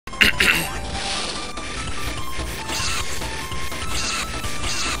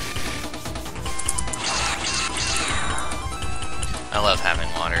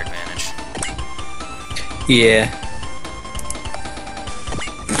Yeah.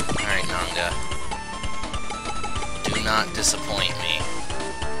 Alright, Nanga. Do not disappoint me.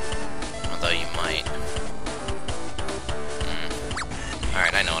 Although you might.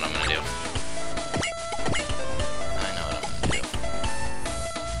 Alright, I know what I'm gonna do. I know what I'm gonna do.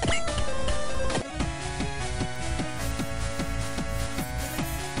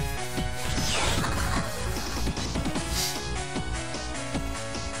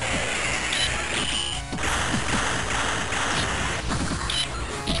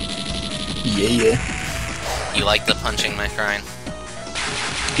 Yeah. You like the punching mech, Ryan?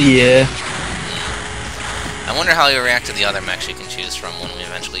 Yeah. I wonder how you'll react to the other mechs you can choose from when we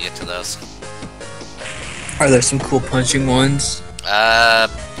eventually get to those. Are there some cool punching ones?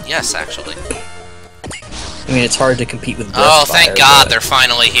 Yes, actually. I mean, it's hard to compete with Oh, Breastfire, thank God, but... they're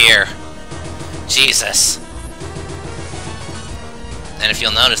finally here. Jesus. And if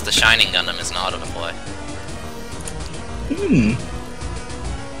you'll notice, the Shining Gundam is an auto-deploy.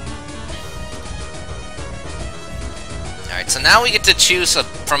 Alright, so now we get to choose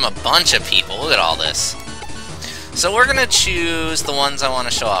from a bunch of people. Look at all this. So we're gonna choose the ones I want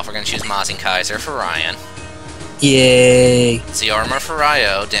to show off. We're gonna choose Mazin Kaiser for Ryan. Yay! Ziorma for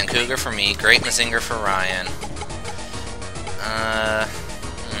Ryo, Dan Cougar for me, Great Mazinger for Ryan.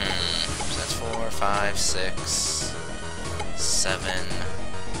 So that's 4, 5, 6, 7.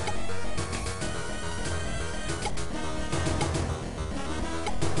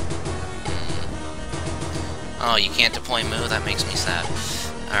 Oh, you can't deploy Moo? That makes me sad.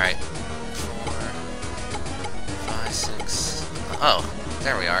 Alright. 4, 5, 6. Oh,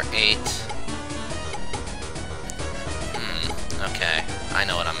 there we are. 8. Okay. I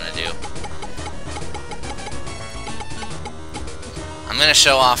know what I'm gonna do. I'm gonna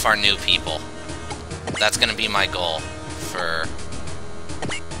show off our new people. That's gonna be my goal for...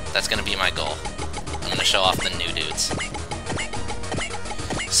 That's gonna be my goal. I'm gonna show off the new dudes.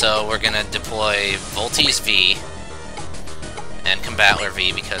 So we're gonna deploy Voltes V and Combatler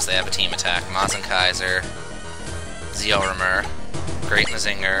V because they have a team attack. Mazin Kaiser, Ziormer, Great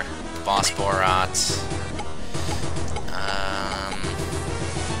Mazinger, Boss Borat,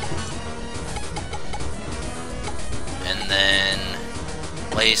 and then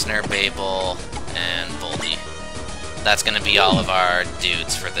Leisner, Babel, and Voldy. That's gonna be all of our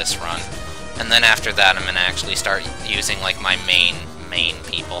dudes for this run. And then after that, I'm gonna actually start using like my main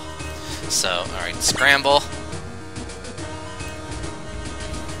people. So, alright, scramble.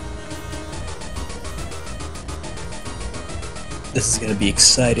 This is gonna be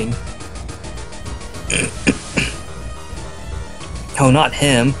exciting. Oh, not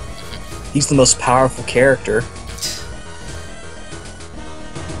him. He's the most powerful character.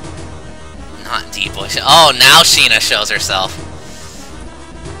 Not Deep Boy. Oh, now Sheena shows herself.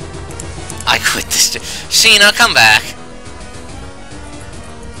 I quit this. Sheena, come back.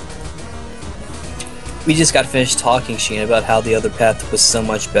 We just got finished talking, Sheena, about how the other path was so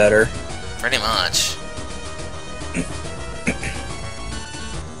much better. Pretty much.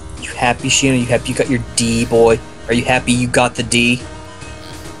 You happy, Sheena? You happy you got your D, boy? Are you happy you got the D?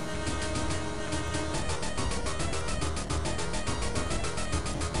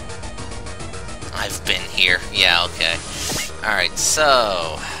 I've been here. Yeah, okay. Alright,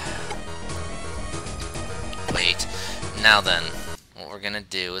 so... Wait. Now then, what we're gonna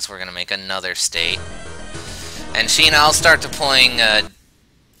do is we're gonna make another state. And Sheena, I'll start deploying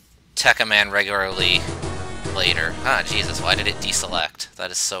Tekka Man regularly later. Ah, Jesus, why did it deselect?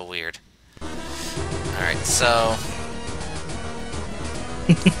 That is so weird. Alright, so...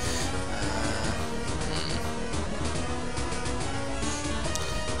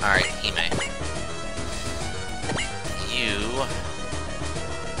 Alright, Hime. You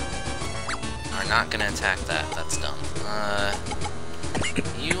are not gonna attack that. That's dumb.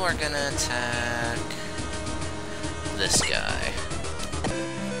 You are gonna attack this guy.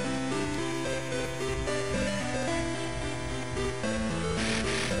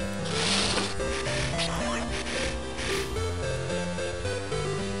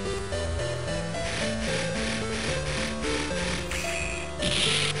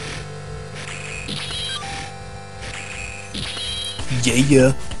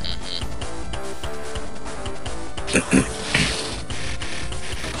 Yeah.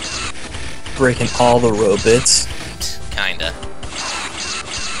 Breaking all the robots. Kinda.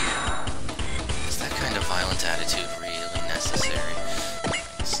 Is that kind of violent attitude really necessary?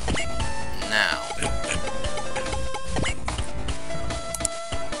 Now.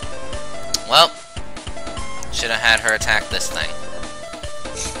 Well, should have had her attack this thing.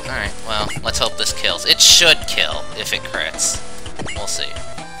 Alright, well, let's hope this kills. It should kill if it crits. We'll see.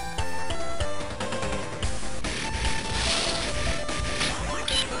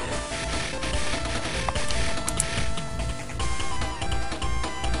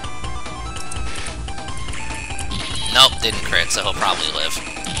 Nope, didn't crit, so he'll probably live.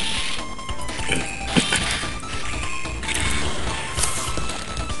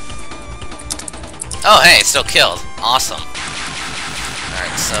 Oh, hey, still killed. Awesome.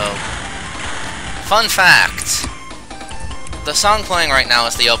 Alright, so... Fun fact. The song playing right now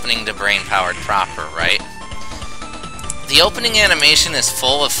is the opening to Brain Powered proper, right? The opening animation is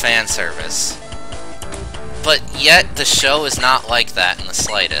full of fan service. But yet, the show is not like that in the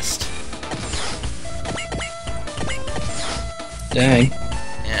slightest. Dang.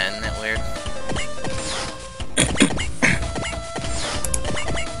 Yeah, isn't it weird?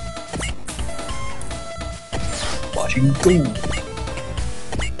 Watch him go.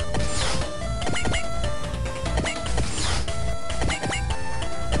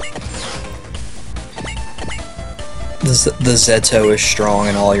 The Zeto is strong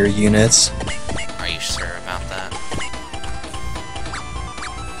in all your units. Are you sure about that?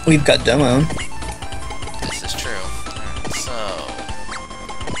 We've got Domon. This is true. So...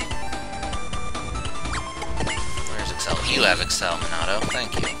 Where's Excel? You have Excel, Minato.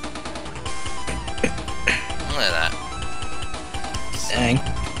 Thank you. Look at that. Dang.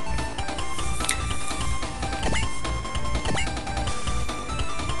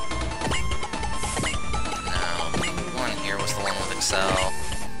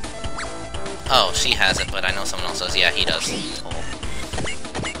 Oh, she has it, but I know someone else does. Yeah, he does. Cool.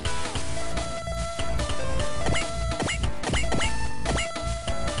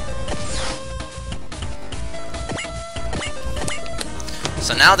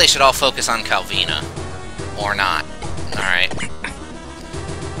 So now they should all focus on Calvina. Or not. Alright.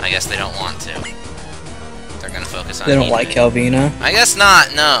 I guess they don't want to. They're gonna focus on They don't Hime. like Calvina? I guess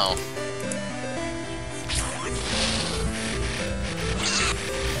not, no.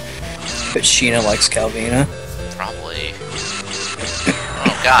 But Sheena likes Calvina. Probably.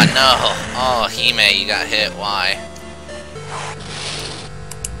 Oh god, no! Oh, Hime, you got hit. Why?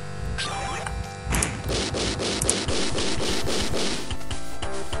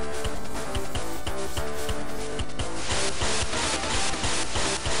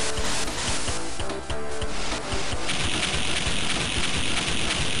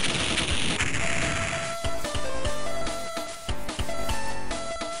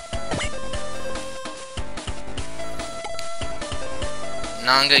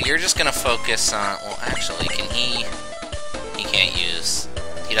 Nanga, you're just gonna focus on... Well, actually, can he... He can't use...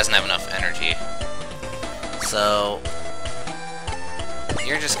 He doesn't have enough energy. So...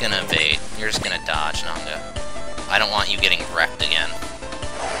 You're just gonna evade. You're just gonna dodge, Nanga. I don't want you getting wrecked again.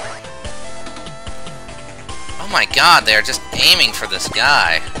 Oh my god, they're just aiming for this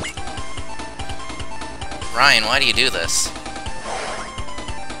guy. Ryan, why do you do this?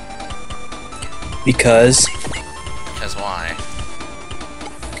 Because Because why?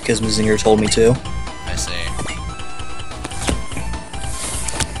 Because Mazinger told me to. I see.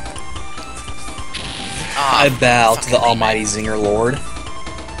 Oh, I bow to the fucking almighty Zinger Lord.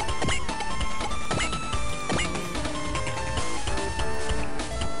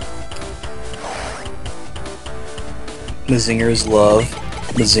 Mazinger's love.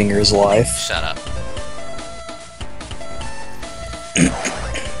 Mazinger's life. Shut up.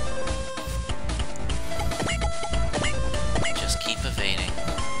 Just keep evading.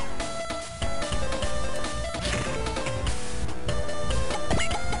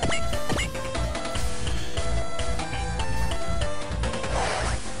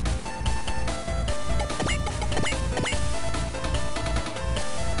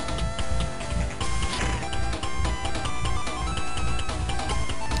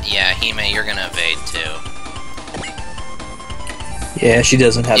 Yeah, Hime, you're gonna evade too. Yeah, she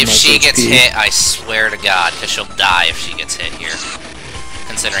doesn't have If much she HP. gets hit, I swear to God, because she'll die if she gets hit here.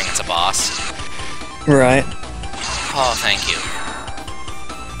 Considering it's a boss. Right. Oh, thank you.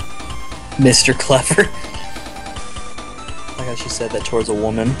 Mr. Clever. Like how she said that towards a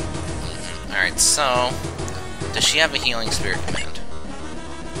woman. Alright, so... Does she have a healing spirit command?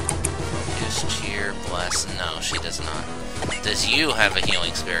 Just cheer, bless... No, she does not. Does you have a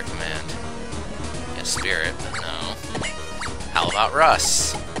healing spirit command? Yes, spirit, but no. How about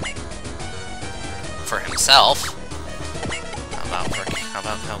Russ? For himself? How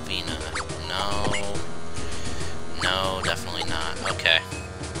about Calvina? No. No, definitely not. Okay.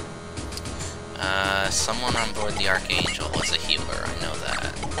 Someone on board the Archangel was a healer, I know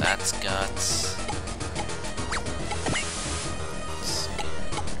that. That's Guts.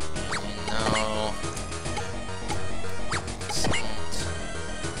 No.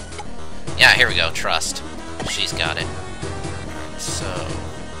 Yeah, here we go, Trust. She's got it. So,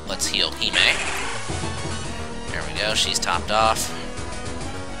 let's heal Hime. There we go, she's topped off.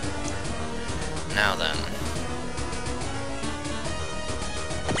 Now then.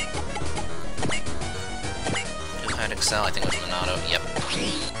 had Excel? I think it was Minato. Yep.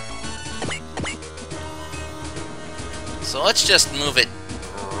 So let's just move it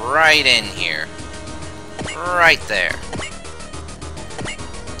right in here. Right there.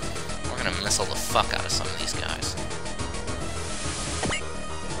 We're gonna missile the fuck out of some of these guys.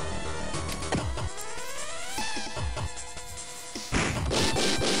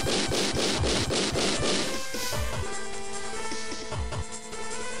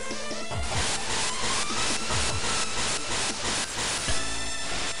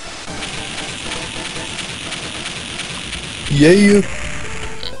 Yeah.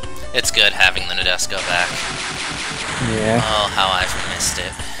 It's good having the Nadesco back. Yeah. Oh, how I've missed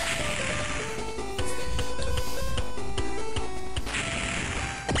it.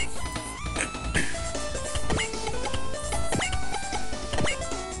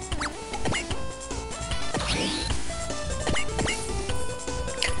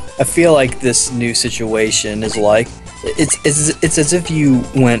 I feel like this new situation is like it's as if you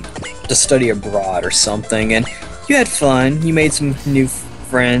went to study abroad or something, and you had fun. You made some new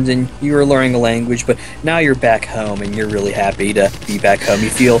friends, and you were learning a language. But now you're back home, and you're really happy to be back home. You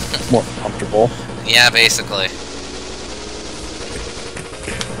feel more comfortable. Yeah, basically.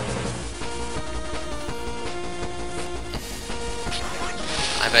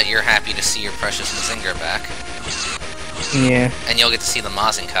 I bet you're happy to see your precious Mazinger back. Yeah. And you'll get to see the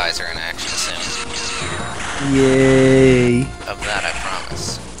Mazinkaiser in action soon. Yay. Of that, I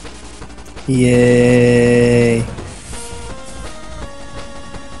promise. Yay.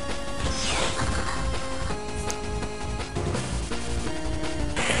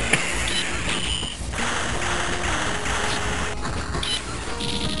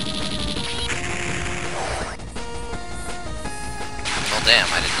 Well,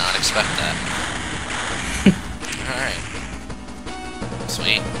 damn, I did not expect that. Alright.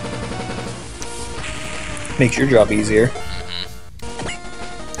 Sweet. Makes your job easier. Alright,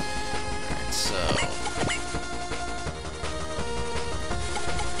 so...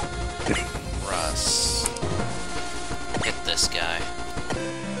 Russ. Hit this guy.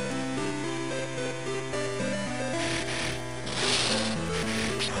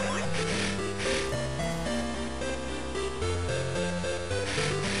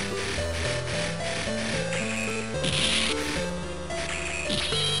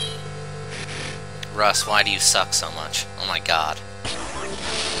 Russ, why do you suck so much? Oh my god.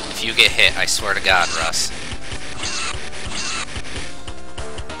 If you get hit, I swear to god, Russ.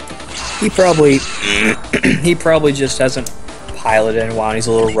 He probably he probably just hasn't piloted in a while and he's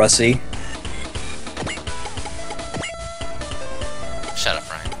a little rusty. Shut up,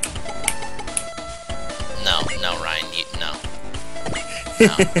 Ryan. No, no, Ryan, you, no.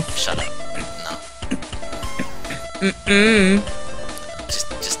 No, shut up. No.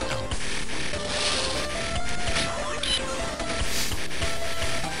 Just no.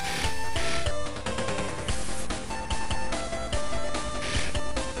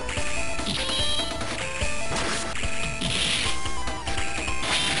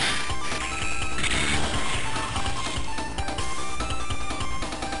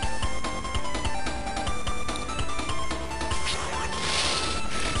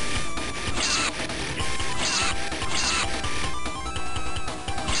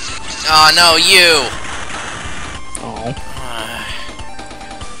 Oh no, you! Oh.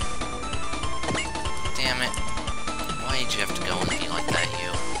 Damn it. Why did you have to go and be like that,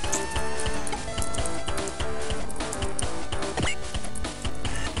 you?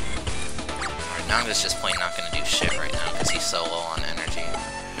 Alright, Naga's just plain not gonna do shit right now because he's so low on energy.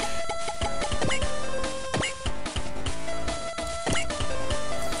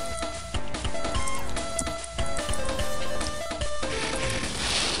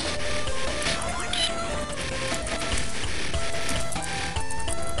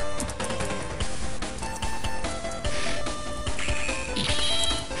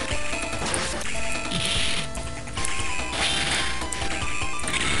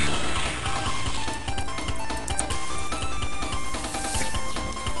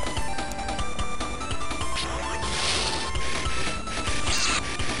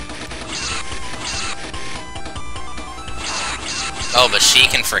 Oh, but she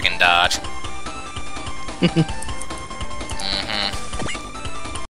can freaking dodge.